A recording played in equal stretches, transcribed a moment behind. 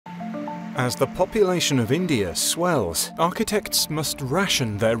As the population of India swells, architects must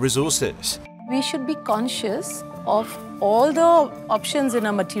ration their resources. We should be conscious of all the options in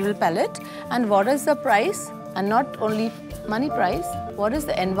a material palette and what is the price, and not only money price, what is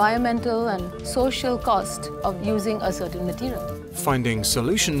the environmental and social cost of using a certain material. Finding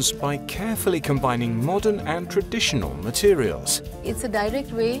solutions by carefully combining modern and traditional materials. It's a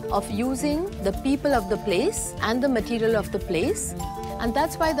direct way of using the people of the place and the material of the place, and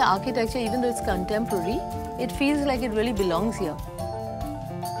that's why the architecture, even though it's contemporary, it feels like it really belongs here.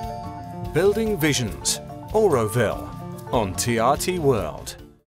 Building Visions, Auroville, on TRT World.